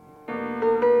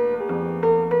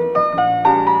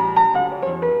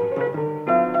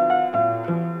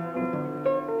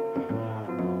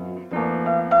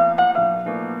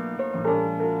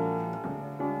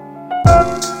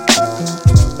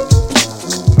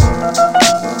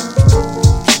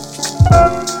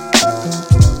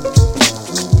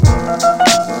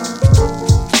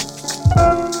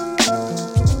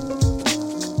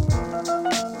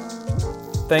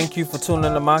Thank you for tuning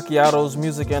in to Macchiato's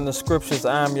Music and the Scriptures.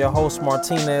 I am your host,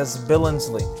 Martinez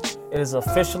Billingsley. It is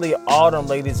officially autumn,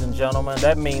 ladies and gentlemen.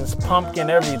 That means pumpkin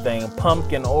everything.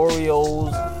 Pumpkin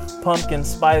Oreos, pumpkin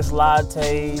spice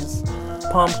lattes,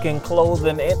 pumpkin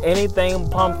clothing. Anything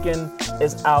pumpkin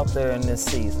is out there in this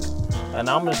season. And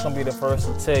I'm just going to be the first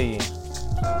to tell you,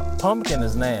 pumpkin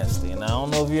is nasty. And I don't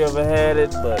know if you ever had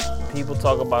it, but people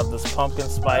talk about this pumpkin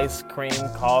spice cream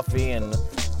coffee and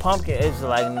pumpkin. It's just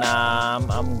like, nah,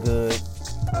 I'm good.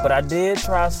 But I did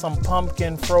try some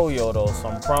pumpkin froyo though,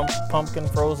 some pumpkin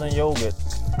frozen yogurt,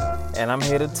 and I'm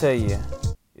here to tell you,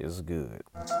 it's good.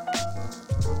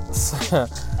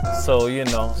 So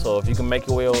if you can make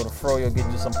your way over to froyo,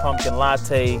 get you some pumpkin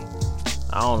latte.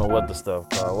 I don't know what the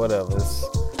stuff called, whatever. It's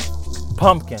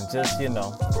pumpkin, just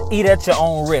eat at your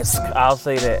own risk. I'll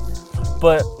say that.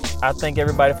 But I thank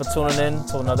everybody for tuning in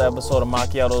to another episode of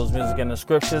Macchiato's Music and the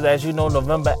Scriptures. As you know,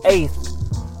 November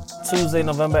 8th, Tuesday,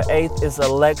 November 8th is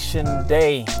Election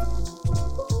Day.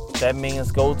 That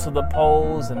means go to the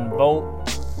polls and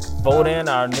vote in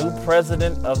our new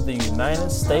President of the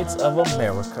United States of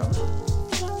America.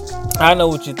 I know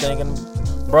what you're thinking,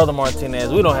 Brother Martinez.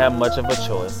 We don't have much of a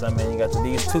choice. I mean, you got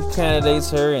these two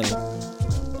candidates here,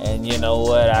 and you know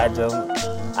what?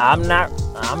 I'm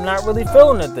not really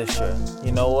feeling it this year.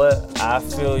 You know what? I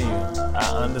feel you.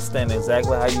 I understand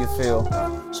exactly how you feel.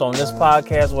 So on this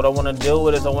podcast, what I want to deal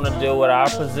with our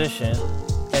position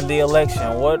in the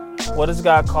election. What does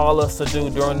God call us to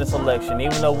do during this election?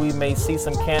 Even though we may see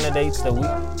some candidates that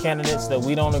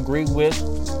we don't agree with,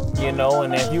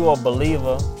 and if you are a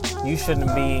believer, you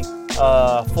shouldn't be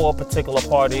for a particular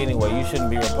party anyway. You shouldn't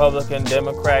be Republican,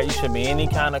 Democrat. You should be any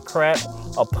kind of crap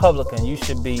or Republican. You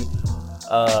should be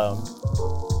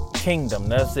kingdom.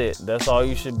 That's it. That's all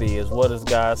you should be, is what does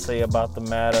God say about the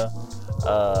matter.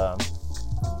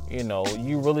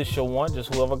 You really should want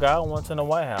just whoever God wants in the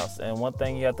White House. And one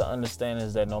thing you have to understand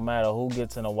is that no matter who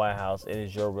gets in the White House, it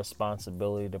is your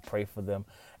responsibility to pray for them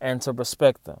and to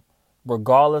respect them.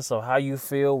 Regardless of how you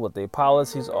feel, what their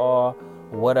policies are,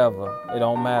 whatever, it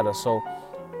don't matter. So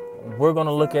we're going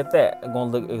to look at that. We're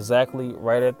going to look exactly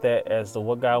right at that as to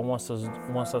what God wants us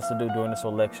to do during this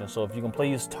election. So if you can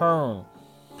please turn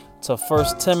to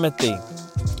 1 Timothy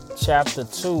chapter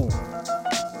 2.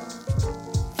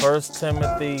 1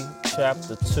 Timothy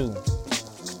chapter 2.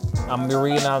 I'm going to be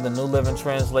reading out of the New Living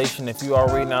Translation. If you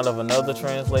are reading out of another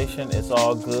translation, it's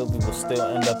all good. We will still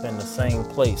end up in the same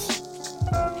place.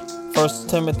 1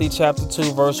 Timothy chapter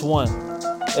 2, verse 1.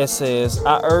 It says,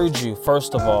 I urge you,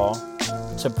 first of all,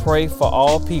 to pray for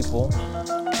all people.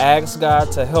 Ask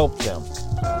God to help them.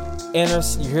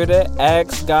 You hear that?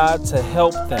 Ask God to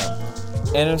help them.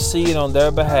 Intercede on their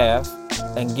behalf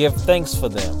and give thanks for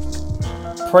them.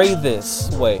 Pray this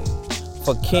way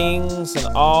for kings and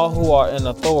all who are in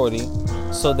authority,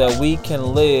 so that we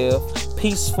can live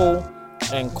peaceful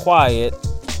and quiet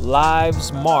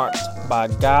lives marked by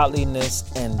godliness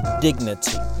and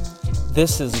dignity.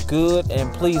 This is good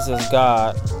and pleases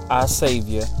God, our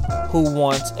Savior, who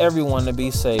wants everyone to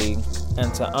be saved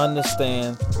and to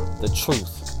understand the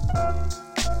truth.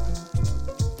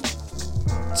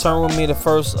 Turn with me to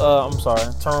Proverbs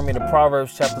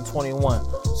chapter 21.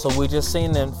 So we just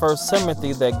seen in 1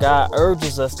 Timothy that God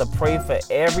urges us to pray for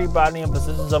everybody in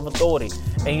positions of authority.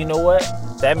 And you know what?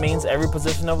 That means every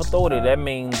position of authority. That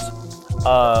means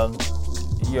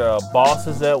your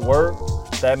bosses at work.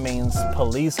 That means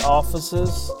police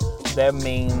officers. That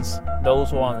means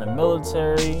those who are in the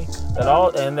military.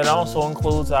 And that also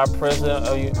includes our President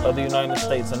of the United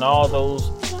States and all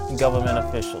those government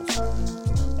officials.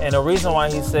 And the reason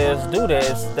why he says do that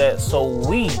is that so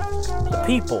we, the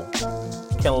people,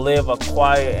 can live a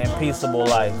quiet and peaceable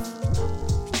life.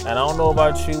 And I don't know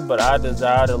about you, but I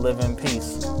desire to live in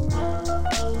peace.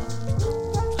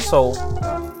 So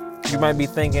you might be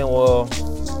thinking, well,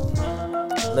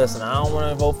 listen, I don't want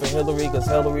to vote for Hillary because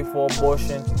Hillary for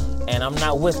abortion. And I'm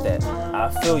not with that. I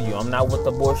feel you. I'm not with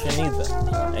abortion either.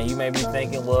 And you may be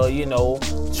thinking, well,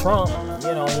 Trump,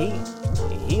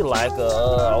 he like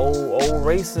a old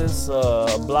racist,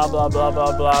 blah, blah, blah,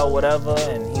 blah, blah, whatever.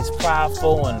 And he's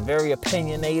prideful and very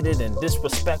opinionated and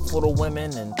disrespectful to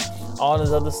women and all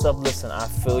this other stuff. Listen, I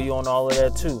feel you on all of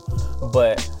that too.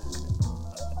 But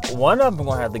one of them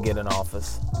going to have to get in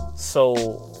office. So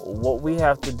what we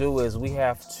have to do is we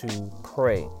have to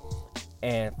pray.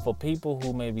 And for people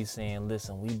who may be saying,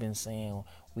 listen, we've been saying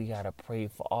we got to pray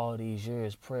for all these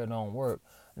years. Prayer don't work.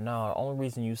 No, the only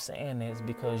reason you saying that is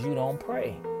because you don't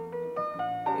pray.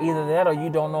 Either that or you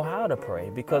don't know how to pray.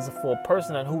 Because for a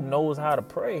person who knows how to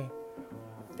pray,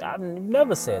 I've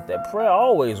never said that. Prayer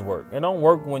always works. It don't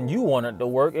work when you want it to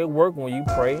work. It works when you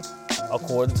pray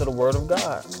according to the word of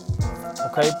God.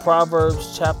 Okay,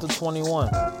 Proverbs chapter 21.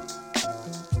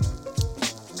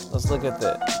 Let's look at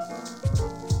that.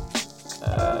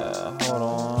 Hold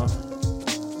on.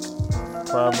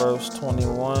 Proverbs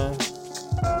 21.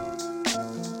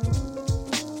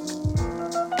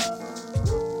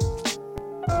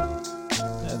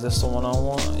 Is this the one I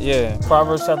want? Yeah,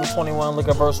 Proverbs chapter 21, look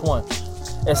at verse 1.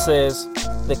 It says,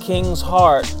 the king's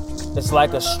heart is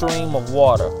like a stream of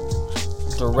water,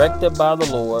 directed by the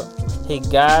Lord. He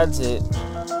guides it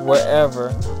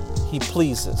wherever he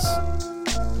pleases.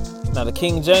 Now, the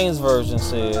King James Version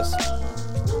says,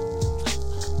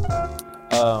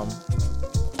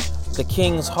 the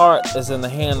king's heart is in the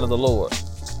hand of the Lord.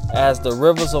 As the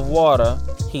rivers of water,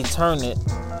 he turneth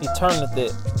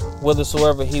it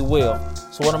whithersoever he will.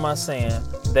 So what am I saying?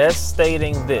 They're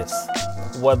stating this: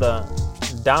 whether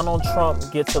Donald Trump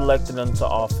gets elected into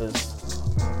office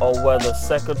or whether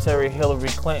Secretary Hillary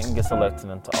Clinton gets elected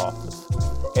into office,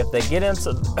 if they get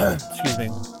into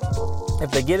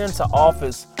if they get into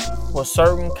office with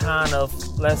certain kind of,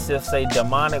 let's just say,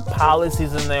 demonic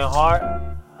policies in their heart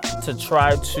to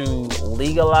try to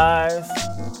legalize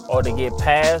or to get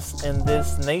passed in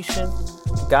this nation,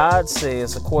 God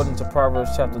says, according to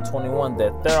Proverbs chapter 21,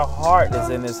 that their heart is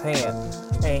in his hand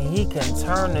and he can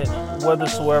turn it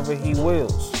whithersoever he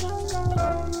wills.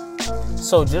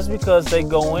 So just because they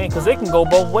go in, because they can go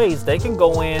both ways. They can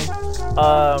go in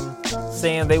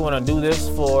saying they want to do this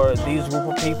for these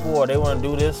group of people, or they want to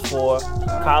do this for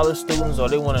college students, or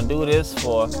they want to do this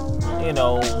for,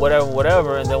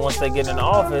 whatever. And then once they get in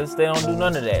office, they don't do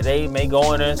none of that. They may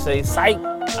go in there and say, psych,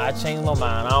 I changed my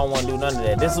mind. I don't want to do none of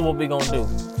that. This is what we're going to do.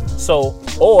 So,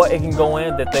 or it can go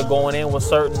in that they're going in with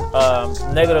certain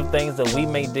negative things that we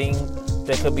may deem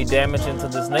that could be damaging to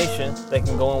this nation. They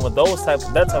can go in with that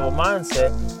type of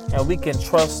mindset, and we can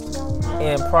trust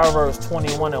in Proverbs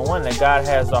 21:1 that God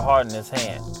has the heart in his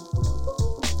hand.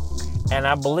 And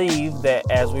I believe that,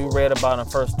 as we read about in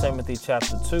 1 Timothy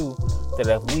chapter 2, that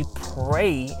if we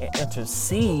pray and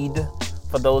intercede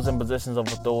for those in positions of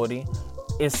authority,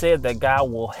 it said that God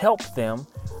will help them.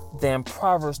 Then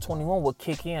Proverbs 21 will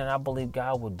kick in, and I believe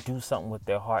God will do something with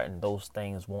their heart, and those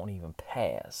things won't even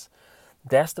pass.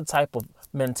 That's the type of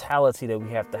mentality that we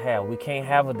have to have. We can't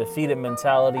have a defeated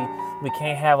mentality. We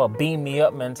can't have a beam me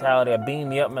up mentality. A beam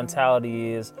me up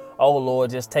mentality is, oh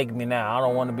Lord, just take me now. I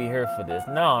don't want to be here for this.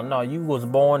 No, you was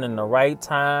born in the right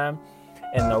time,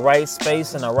 in the right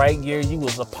space, in the right year. You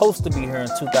was supposed to be here in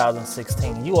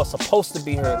 2016. You are supposed to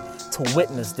be here to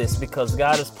witness this, because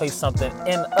God has placed something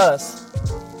in us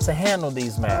to handle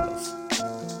these matters.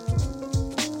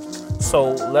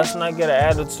 So let's not get an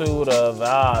attitude of,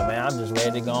 man, I'm just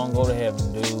ready to go to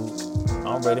heaven, dude.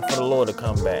 I'm ready for the Lord to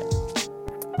come back.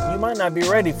 You might not be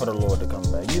ready for the Lord to come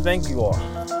back. You think you are,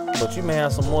 but you may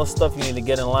have some more stuff you need to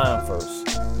get in line first.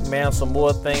 You may have some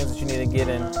more things that you need to get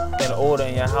in order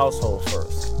in your household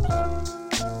first.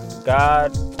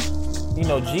 God,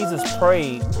 Jesus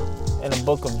prayed in the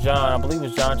book of John, I believe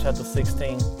it's John chapter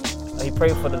 16. He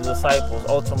prayed for the disciples,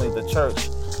 ultimately the church.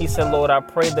 He said, Lord, I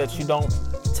pray that you don't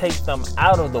take them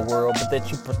out of the world, but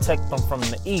that you protect them from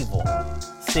the evil.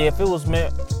 See, if it was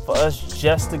meant for us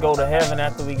just to go to heaven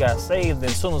after we got saved, then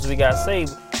as soon as we got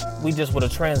saved, we just would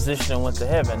have transitioned and went to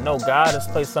heaven. No, God has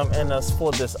placed something in us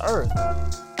for this earth.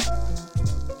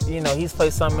 He's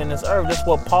placed something in this earth. That's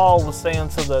what Paul was saying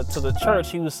to the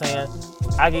church. He was saying,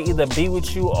 I can either be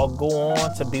with you or go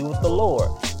on to be with the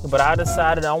Lord. But I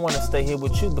decided I want to stay here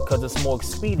with you because it's more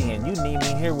expedient. You need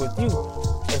me here with you.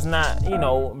 It's not,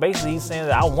 basically he's saying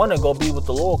that I want to go be with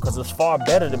the Lord because it's far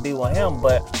better to be with him,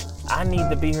 but I need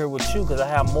to be here with you because I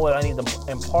have more that I need to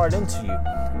impart into you.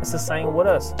 It's the same with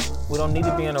us. We don't need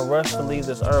to be in a rush to leave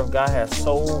this earth. God has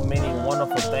so many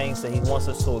wonderful things that he wants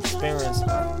us to experience,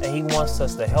 and he wants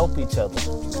us to help each other.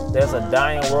 There's a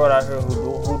dying world out here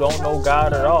who don't know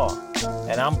God at all.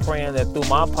 And I'm praying that through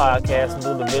my podcast and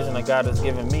through the vision that God has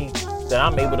given me, that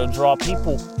I'm able to draw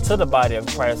people to the body of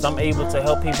Christ. I'm able to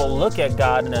help people look at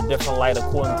God in a different light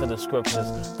according to the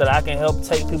scriptures. That I can help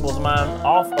take people's mind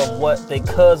off of what their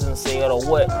cousin said, or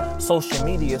what social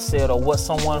media said, or what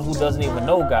someone who doesn't even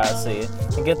know God said,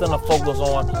 and get them to focus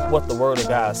on what the Word of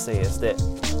God says. That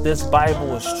this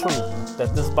Bible is true.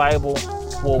 That this Bible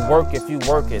will work if you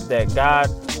work it. That God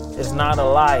is not a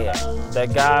liar.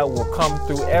 That God will come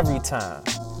through every time.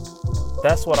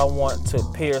 That's what I want to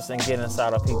pierce and get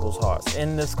inside of people's hearts.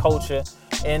 In this culture,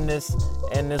 in this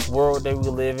world that we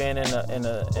live in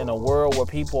a world where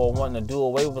people are wanting to do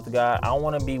away with God, I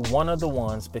want to be one of the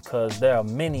ones, because there are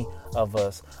many of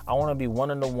us. I want to be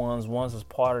one of the ones as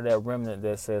part of that remnant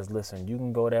that says, listen, you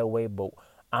can go that way, but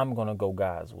I'm going to go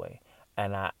God's way.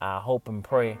 And I hope and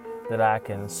pray that I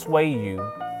can sway you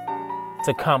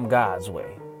to come God's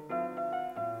way.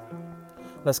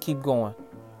 Let's keep going.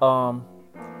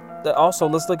 Also,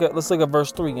 let's look at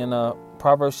verse 3 in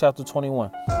Proverbs chapter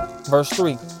 21. Verse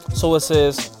 3. So it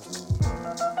says,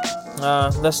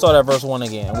 let's start at verse 1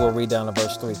 again. We'll read down to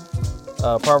verse 3.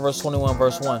 Proverbs 21,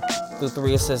 verse 1 through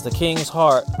 3. It says, the king's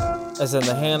heart is in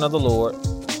the hand of the Lord.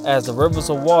 As the rivers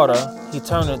of water, he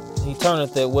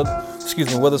turneth it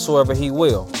whithersoever he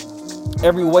will.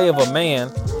 Every way of a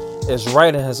man is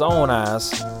right in his own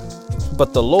eyes,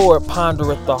 but the Lord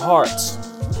pondereth the hearts.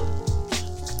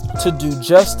 To do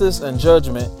justice and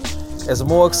judgment is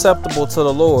more acceptable to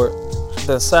the Lord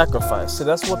than sacrifice. See,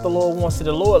 that's what the Lord wants. See,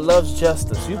 the Lord loves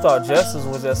justice. You thought justice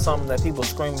was just something that people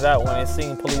screamed out when they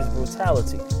seen police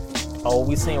brutality. Oh,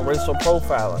 we seen racial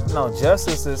profiling. No,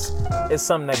 justice is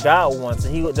something that God wants.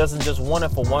 He doesn't just want it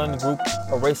for one group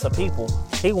or race of people.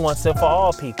 He wants it for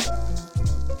all people.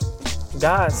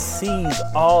 God sees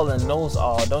all and knows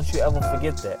all. Don't you ever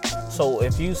forget that. So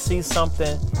if you see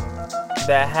something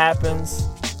that happens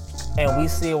and we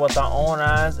see it with our own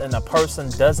eyes and the person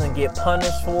doesn't get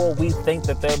punished for it, we think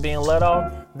that they're being let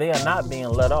off. They are not being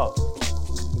let off.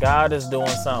 God is doing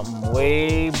something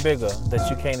way bigger that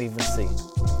you can't even see.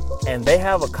 And they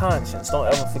have a conscience. Don't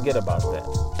ever forget about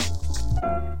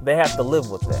that. They have to live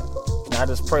with that. And I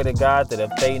just pray to God that if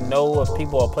they know if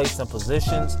people are placed in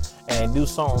positions and they do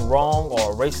something wrong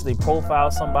or racially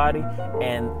profile somebody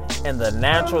and in the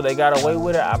natural they got away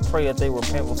with it, I pray that they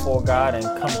repent before God and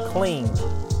come clean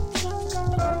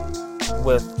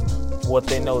with what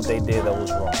they know they did that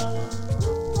was wrong.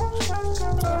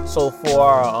 So for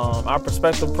our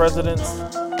prospective presidents,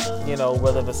 you know,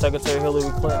 whether it's Secretary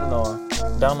Hillary Clinton or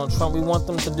Donald Trump, we want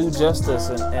them to do justice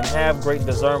and have great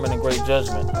discernment and great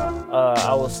judgment.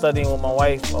 I was studying with my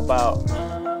wife about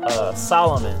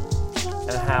Solomon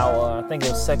and how I think it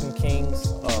was 1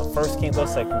 Kings or 2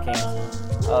 Kings.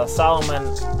 Solomon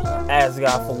asked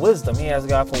God for wisdom. He asked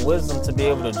God for wisdom to be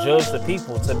able to judge the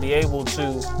people, to be able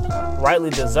to rightly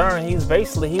discern. He was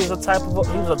a type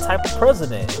of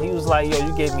president. He was like, yo,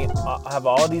 you gave me have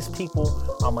all these people.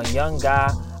 I'm a young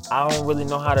guy. I don't really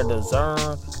know how to discern,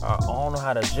 or I don't know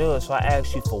how to judge. So I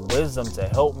asked you for wisdom to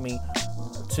help me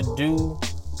to do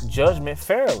judgment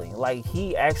fairly. Like,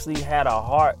 he actually had a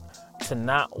heart to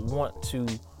not want to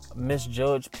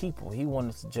misjudge people. He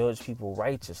wanted to judge people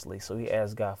righteously. So he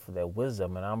asked God for that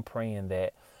wisdom. And I'm praying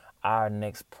that our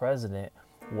next president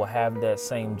will have that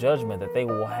same judgment, that they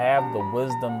will have the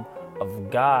wisdom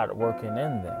of God working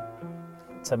in them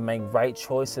to make right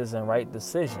choices and right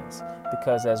decisions.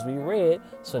 Because as we read,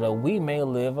 so that we may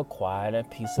live a quiet and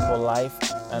peaceable life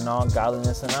in all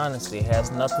godliness and honesty. It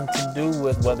has nothing to do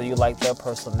with whether you like their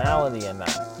personality or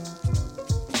not.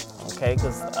 Okay,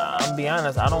 because I'll be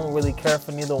honest, I don't really care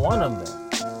for neither one of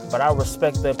them, but I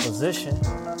respect their position.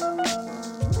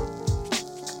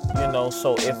 You know,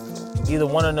 so if either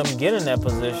one of them get in that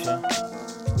position,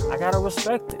 I gotta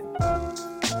respect it.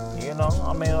 You know,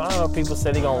 I mean, I know people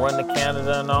say they're gonna run to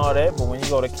Canada and all that, but when you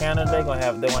go to Canada, they're gonna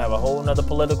have a whole nother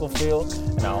political field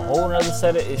and a whole nother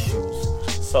set of issues.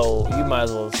 So you might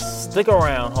as well stick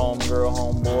around, homegirl,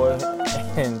 homeboy,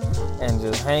 and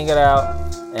just hang it out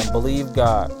and believe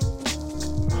God.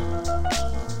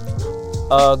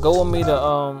 Go with me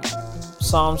to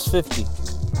Psalms 50.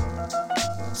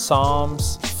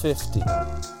 Psalms 50.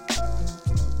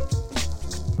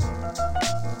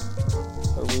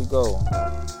 Here we go.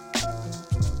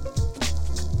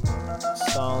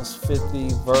 Psalms 50,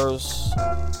 verse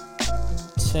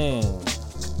 10.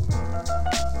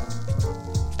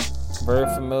 Very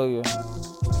familiar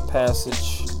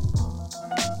passage.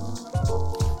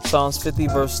 Psalms 50,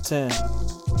 verse 10.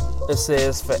 It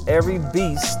says, for every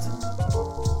beast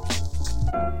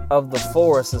of the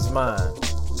forest is mine,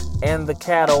 and the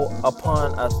cattle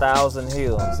upon 1,000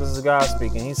 hills. This is God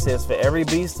speaking. He says, for every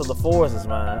beast of the forest is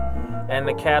mine, and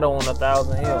the cattle on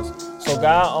 1,000 hills. So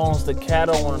God owns the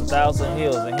cattle on 1,000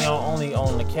 hills, and he don't only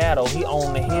own the cattle, he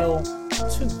owns the hill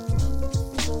too.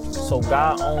 So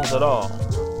God owns it all.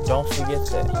 Don't forget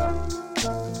that.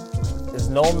 There's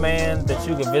no man that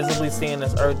you can visibly see in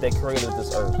this earth that created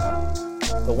this earth.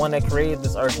 The one that created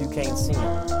this earth, you can't see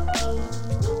him.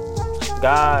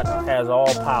 God has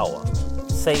all power.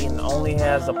 Satan only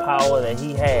has the power that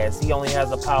he has. He only has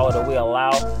the power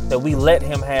that we let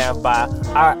him have by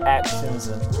our actions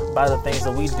and by the things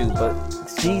that we do. But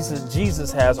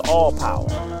Jesus has all power.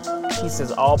 He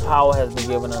says, all power has been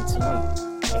given unto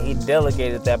me. And he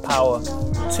delegated that power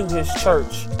to his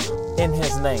church in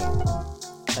his name.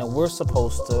 And we're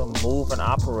supposed to move and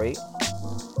operate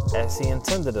as he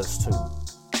intended us to.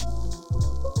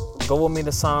 Go with me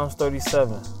to Psalms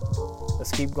 37. Let's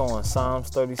keep going. Psalms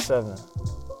 37.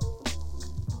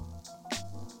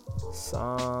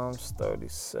 Psalms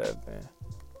 37.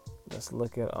 Let's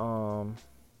look at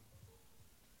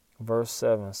verse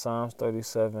 7. Psalms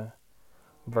 37,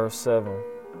 verse 7.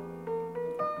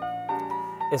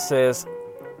 It says,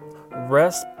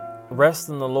 Rest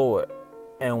in the Lord,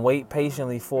 and wait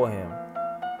patiently for him.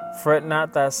 Fret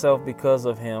not thyself because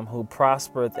of him who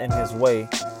prospereth in his way,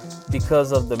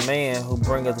 because of the man who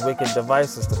bringeth wicked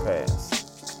devices to pass.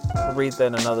 I'll read that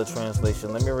in another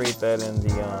translation. Let me read that in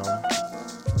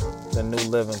the New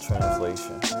Living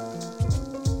Translation.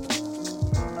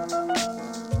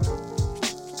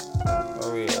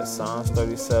 Oh yeah, Psalms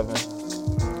 37,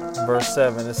 verse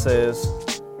 7. It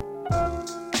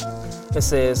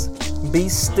says, Be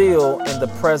still in the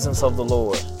presence of the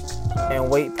Lord, and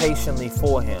wait patiently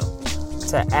for him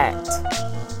to act.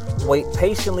 Wait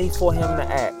patiently for him to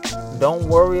act. Don't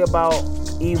worry about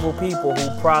evil people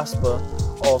who prosper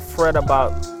or fret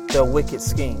about their wicked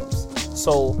schemes.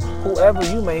 So whoever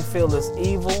you may feel is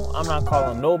evil, I'm not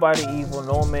calling nobody evil,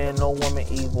 no man, no woman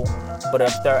evil. But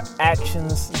if their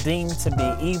actions deemed to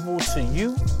be evil to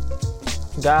you,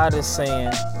 God is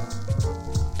saying,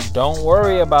 don't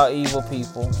worry about evil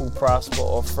people who prosper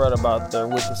or fret about their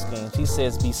wicked schemes. He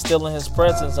says, be still in his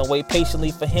presence and wait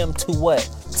patiently for him to what?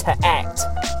 To act.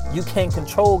 You can't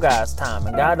control God's time,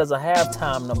 and God doesn't have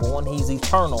time. Number one, he's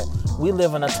eternal. We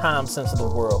live in a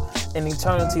time-sensitive world. In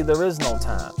eternity, there is no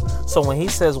time. So when he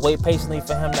says wait patiently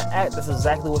for him to act, that's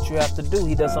exactly what you have to do.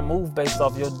 He doesn't move based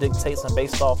off your dictates and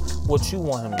based off what you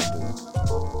want him to do.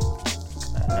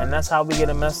 And that's how we get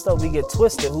it messed up. We get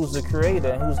twisted. Who's the creator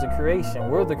and who's the creation?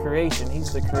 We're the creation.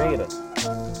 He's the creator.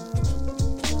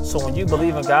 So when you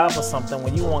believe in God for something,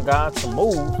 when you want God to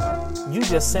move, you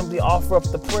just simply offer up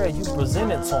the prayer. You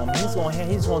present it to him.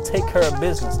 He's going to take care of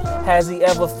business. Has he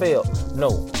ever failed?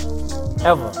 No.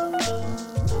 Ever.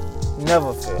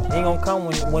 Never fail. He ain't going to come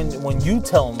when you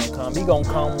tell him to come. He going to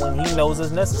come when he knows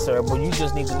it's necessary. But you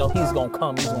just need to know he's going to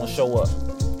come. He's going to show up.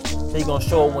 He's going to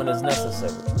show up when it's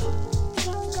necessary.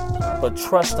 But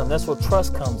trust him. That's where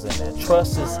trust comes in. There.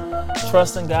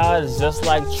 Trusting God is just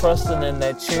like trusting in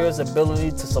that chair's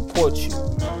ability to support you.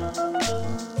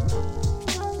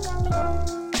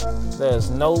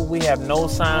 We have no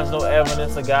signs, no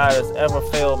evidence of God has ever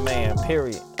failed man,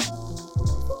 period.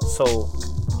 So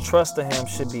trusting him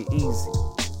should be easy.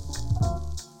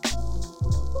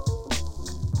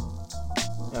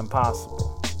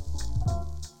 Impossible.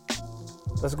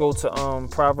 Let's go to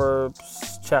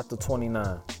Proverbs chapter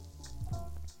 29.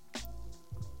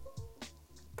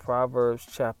 Proverbs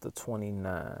chapter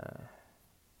 29.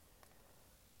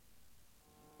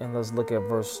 And let's look at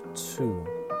verse 2. Is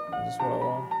this what I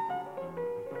want?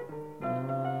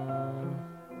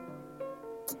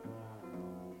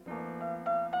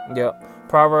 Yep.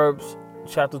 Proverbs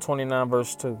chapter 29,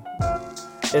 verse 2.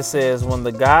 It says, when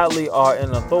the godly are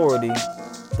in authority,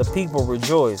 the people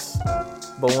rejoice.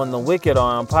 But when the wicked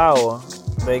are in power,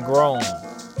 they groan.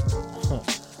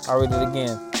 I'll read it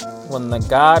again. When the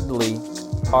godly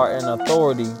are in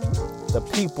authority, the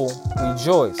people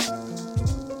rejoice.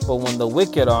 But when the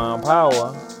wicked are in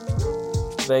power,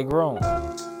 they groan.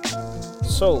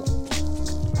 So,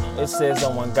 it says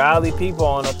that when godly people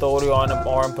are in authority or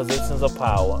in positions of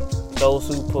power, those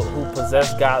who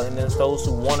possess godliness, those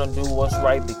who want to do what's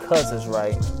right because it's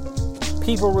right,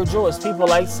 people rejoice. People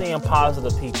like seeing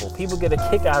positive people. People get a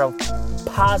kick out of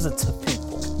positive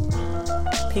people.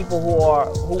 People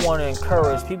who want to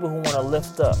encourage, people who want to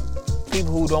lift up,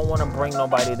 people who don't want to bring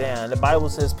nobody down. The Bible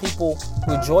says people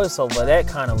rejoice over that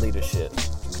kind of leadership.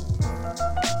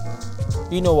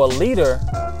 You know, a leader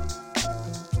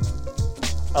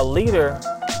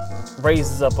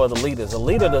raises up other leaders. A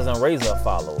leader doesn't raise up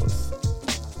followers.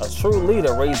 A true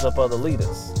leader raises up other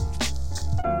leaders.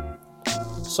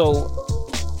 So,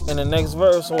 in the next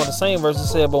verse, or the same verse, it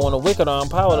said, but when the wicked are in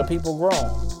power, the people groan.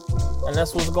 And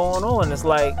that's what's going on. It's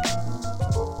like,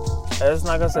 it's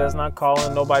like I said, it's not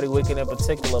calling nobody wicked in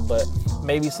particular, but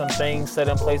maybe some things set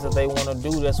in place that they want to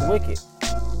do that's wicked.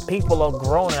 People are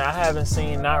groaning. I haven't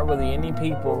seen not really any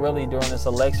people really during this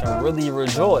election really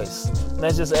rejoice. And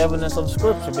that's just evidence of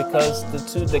scripture, because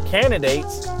the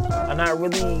candidates are not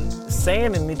really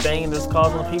saying anything that's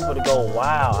causing people to go,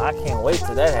 wow, I can't wait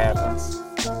till that happens.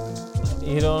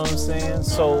 You know what I'm saying?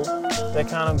 So they're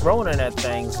kind of groaning at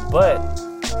things. But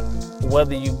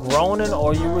whether you groaning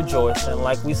or you rejoicing,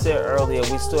 like we said earlier,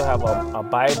 we still have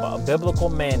a biblical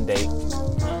mandate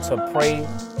to pray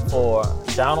for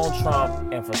Donald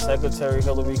Trump and for Secretary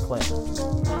Hillary Clinton.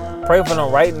 Pray for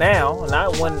them right now,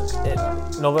 not when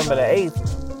November the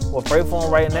 8th. Well, pray for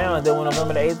them right now, and then when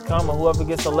November the 8th comes, and whoever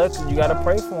gets elected, you got to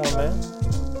pray for them, man.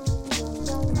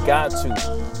 got to.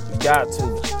 You got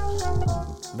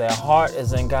to. Their heart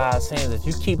is in God's hands. If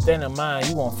you keep that in mind,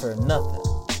 you won't fear nothing.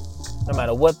 No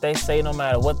matter what they say, no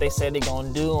matter what they say they're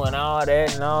going to do and all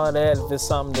that. If it's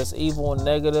something that's evil and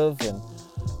negative and,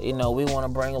 we want to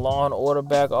bring law and order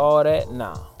back, all that,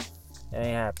 nah, it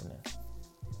ain't happening.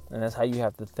 And that's how you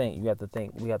have to think. We have to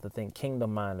think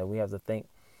kingdom-minded. We have to think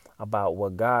about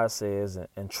what God says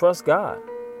and trust God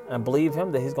and believe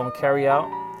him that he's going to carry out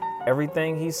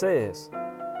everything he says.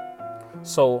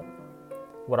 So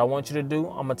what I want you to do,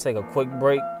 I'm going to take a quick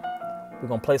break. We're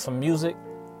going to play some music.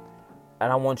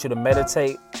 And I want you to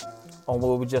meditate on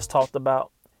what we just talked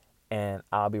about. And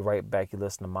I'll be right back. You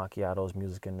listen to Macchiato's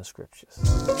Music in the Scriptures.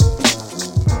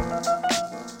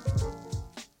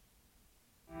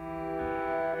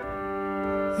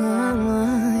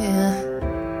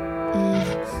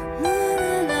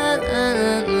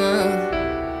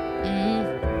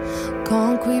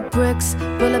 Concrete bricks,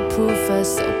 bulletproof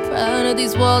vest. So proud of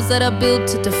these walls that I built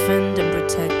to defend and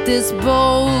protect this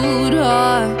bold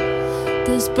heart.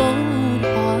 This bold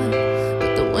heart.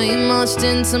 But the way you marched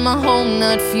into my home,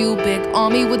 not few. Big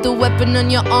army with the weapon on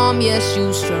your arm. Yes,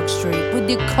 you struck straight with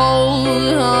your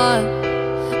cold heart.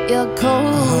 Your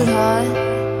cold heart.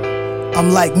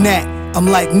 I'm like Nat. I'm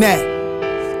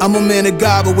a man of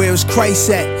God, but where is Christ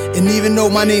at? And even though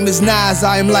my name is Nas,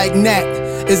 I am like Nat.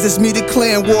 Is this me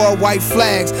declaring war, white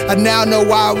flags? I now know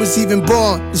why I was even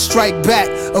born, to strike back.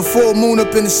 A full moon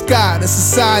up in the sky, that's a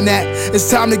sign that it's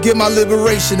time to get my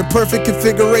liberation. The perfect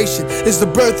configuration is the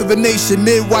birth of a nation.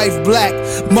 Midwife black,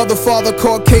 mother, father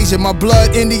Caucasian, my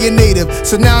blood Indian native.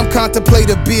 So now I'm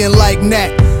contemplative being like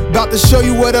Nat. About to show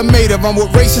you what I'm made of. I'm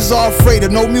what racists are afraid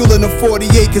of. No mule in the 40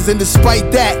 acres, and despite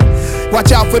that,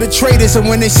 watch out for the traitors. And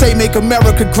when they say make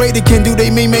America great again, do they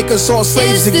mean make us all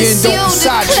slaves again? Don't be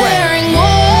sidetracked.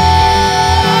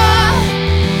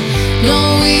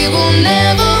 No, we will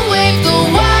never wave the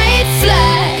white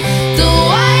flag. The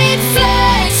white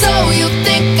flag. So you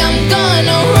think I'm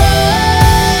gonna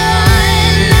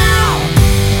run now?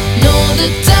 No,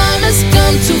 the time has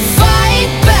come to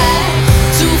fight back.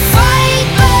 To fight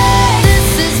back.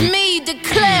 This is me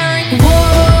declaring war.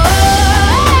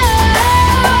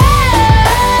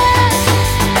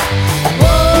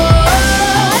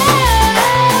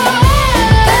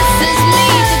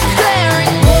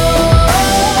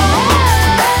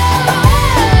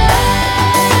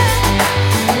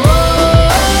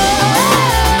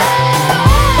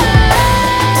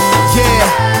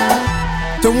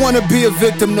 Don't wanna be a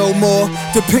victim no more,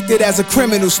 depicted as a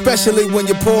criminal, especially when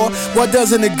you're poor. Why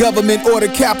doesn't the government order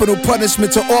capital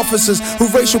punishment to officers who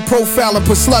racial profile and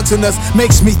put slugs in us?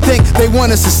 Makes me think they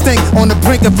want us to stink on the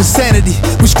brink of insanity.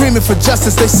 We screaming for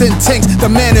justice, they send tanks,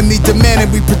 demanding we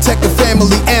protect the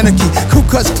family anarchy. Ku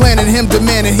Klux Klan and him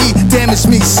demanding he damaged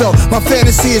me. So my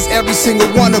fantasy is every single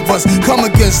one of us come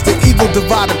against the evil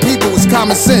divided people. It's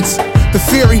common sense. The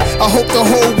theory, I hope the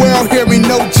whole world hear me,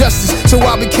 no justice. So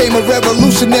I became a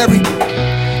revolutionary.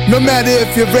 No matter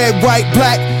if you're red, white,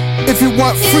 black. If you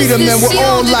want freedom, then we're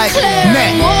all like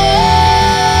Nat.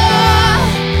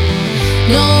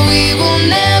 No, we will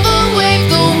never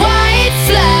wave the white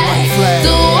flag.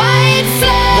 The white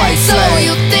flag. So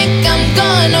you think I'm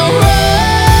gonna run?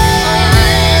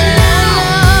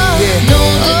 No,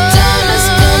 the time has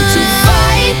come to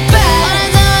fight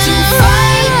back. To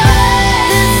fight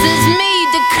back. This is me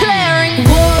declaring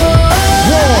war.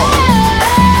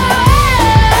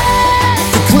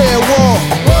 Declare war.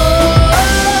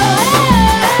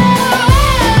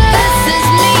 This is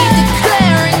me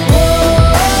declaring war.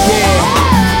 Yeah.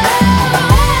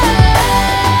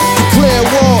 Declare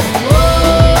war.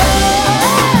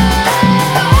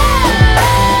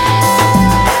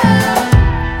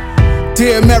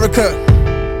 Dear America,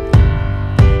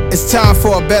 it's time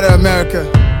for a better America.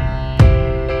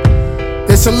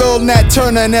 There's a little Nat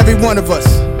Turner in every one of us.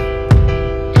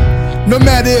 No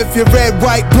matter if you're red,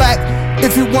 white, black.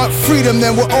 If you want freedom,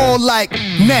 then we're all like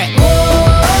Nat.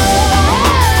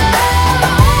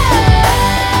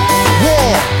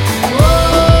 War.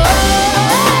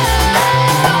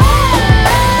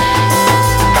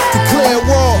 Declare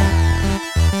war.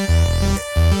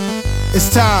 It's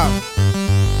time.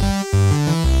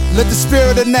 Let the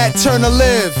spirit of Nat Turner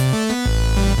live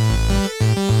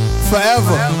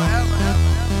forever.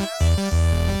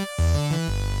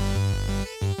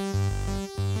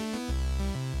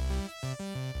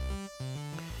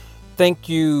 Thank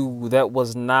you. That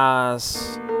was Nas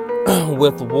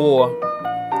with War.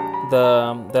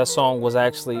 That song is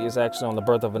actually on the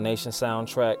Birth of a Nation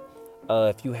soundtrack.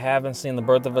 If you haven't seen the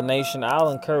Birth of a Nation,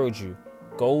 I'll encourage you,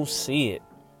 go see it.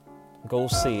 Go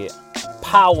see it.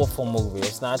 Powerful movie.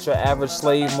 It's not your average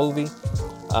slave movie.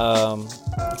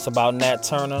 It's about Nat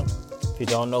Turner. If you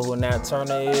don't know who Nat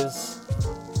Turner is,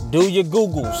 do your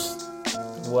Googles.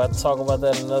 We'll have to talk about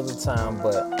that another time.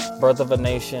 But Birth of a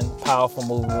Nation, powerful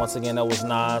movie. Once again, that was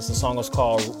Nas. The song was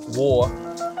called War,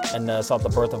 and it's off the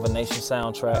Birth of a Nation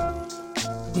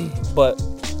soundtrack. But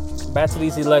back to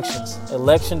these elections.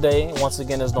 Election day, once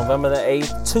again, is November the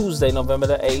 8th, Tuesday, November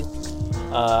the 8th.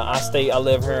 I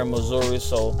live here in Missouri,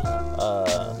 so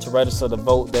to register to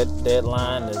vote, that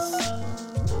deadline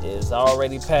is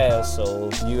already passed. So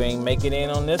if you ain't making it in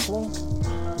on this one,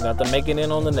 you have to make it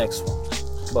in on the next one.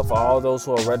 But for all those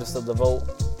who are registered to vote,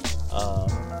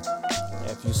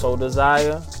 if you so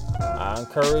desire, I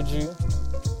encourage you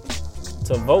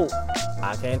to vote.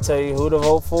 I can't tell you who to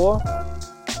vote for,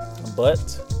 but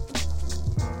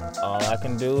all I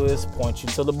can do is point you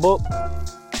to the book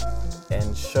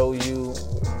and show you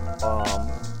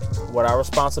what our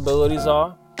responsibilities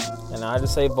are. And I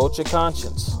just say vote your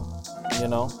conscience,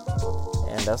 and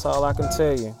that's all I can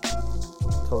tell you.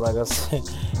 So like I said,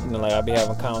 like I be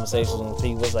having conversations with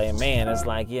people saying, man, it's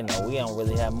like, we don't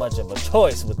really have much of a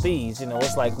choice with these.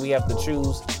 It's like we have to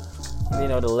choose,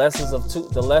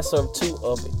 the lesser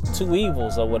of two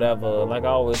evils or whatever. Like I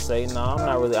always say, no, I'm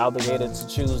not really obligated to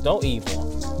choose no evil.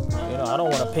 I don't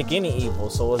want to pick any evil.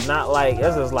 So it's not like,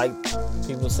 it's just like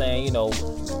people saying,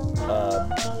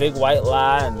 big white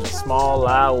lie and small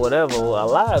lie or whatever. A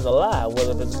lie is a lie,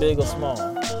 whether it's big or small.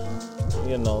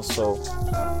 So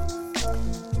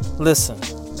listen,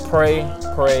 pray.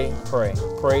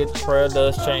 Prayer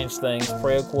does change things.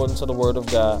 Pray according to the word of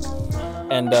God.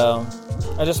 And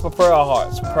just prepare our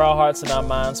hearts and our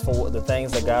minds for the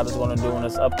things that God is going to do in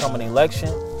this upcoming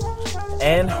election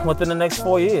and within the next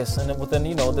 4 years, and within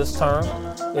this term,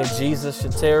 if Jesus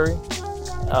should tarry.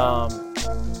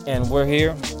 And we're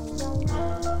here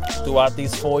throughout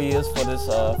these 4 years for this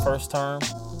first term.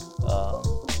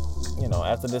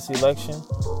 After this election,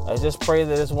 I just pray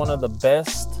that it's one of the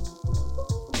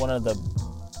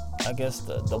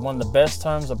best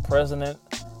terms a president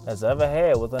has ever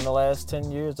had within the last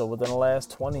 10 years or within the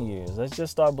last 20 years. Let's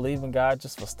just start believing God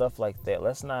just for stuff like that.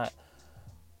 Let's not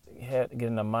get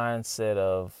in the mindset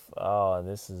of, oh,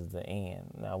 this is the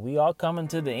end. Now, we are coming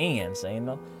to the end, so,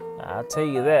 I'll tell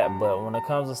you that. But when it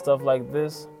comes to stuff like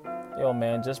this,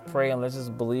 man, just pray and let's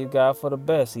just believe God for the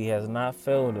best. He has not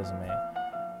failed us, man.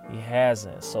 He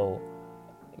hasn't. So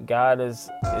God is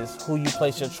who you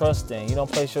place your trust in. You don't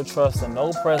place your trust in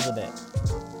no president.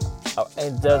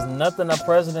 And there's nothing a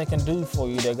president can do for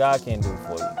you that God can't do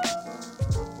for you.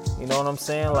 You know what I'm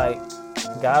saying? Like,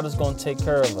 God is going to take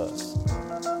care of us.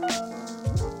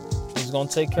 He's going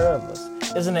to take care of us.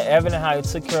 Isn't it evident how he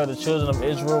took care of the children of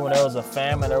Israel when there was a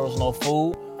famine, there was no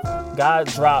food? God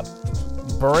dropped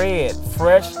bread,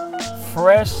 fresh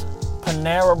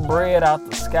Panera bread out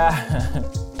the sky.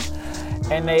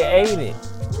 And they ate it.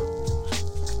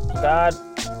 God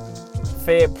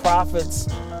fed prophets,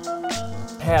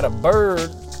 had a bird,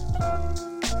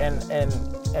 and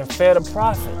fed a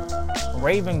prophet.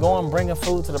 Raven going bringing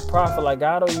food to the prophet. Like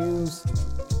God is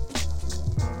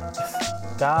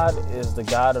the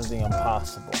God of the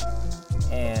impossible.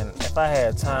 And if I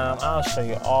had time, I'll show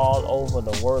you all over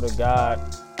the word of God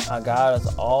how God is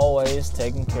always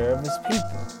taking care of his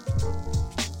people.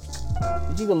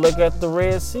 You can look at the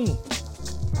Red Sea.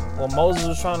 When Moses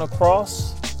was trying to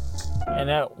cross and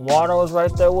that water was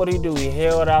right there, what did he do? He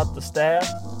held out the staff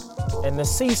and the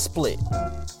sea split.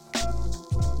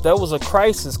 That was a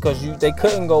crisis because they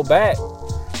couldn't go back.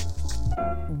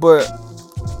 But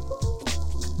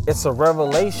it's a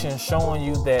revelation showing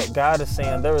you that God is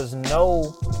saying there is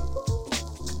no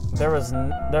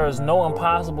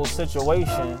impossible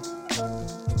situation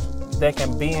that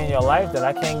can be in your life that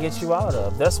I can't get you out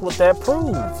of. That's what that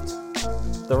proved.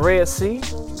 The Red Sea,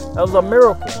 that was a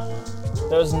miracle.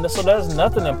 There's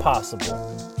nothing impossible.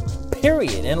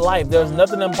 Period. In life, there's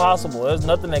nothing impossible. There's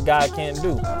nothing that God can't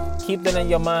do. Keep that in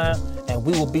your mind and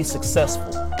we will be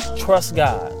successful. Trust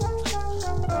God.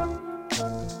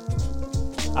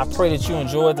 I pray that you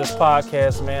enjoyed this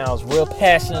podcast, man. I was real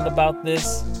passionate about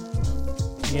this,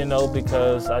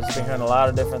 because I just been hearing a lot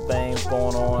of different things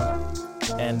going on.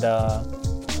 And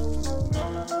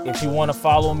if you want to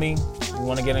follow me, you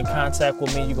want to get in contact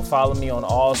with me, you can follow me on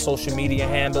all social media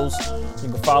handles. You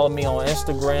can follow me on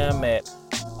Instagram at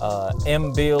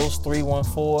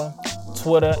mbills314,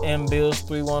 Twitter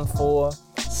mbills314,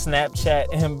 Snapchat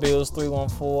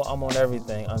mbills314. I'm on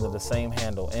everything under the same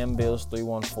handle,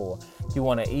 mbills314. If you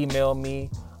want to email me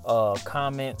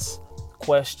comments,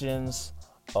 questions,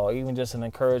 or even just an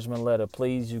encouragement letter,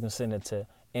 please, you can send it to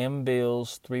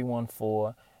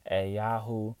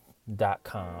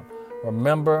mbills314@yahoo.com.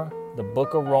 Remember the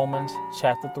book of Romans,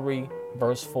 chapter 3,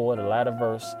 verse 4, the latter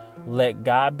verse. Let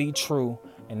God be true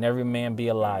and every man be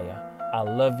a liar. I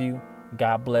love you.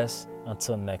 God bless.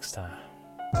 Until next time.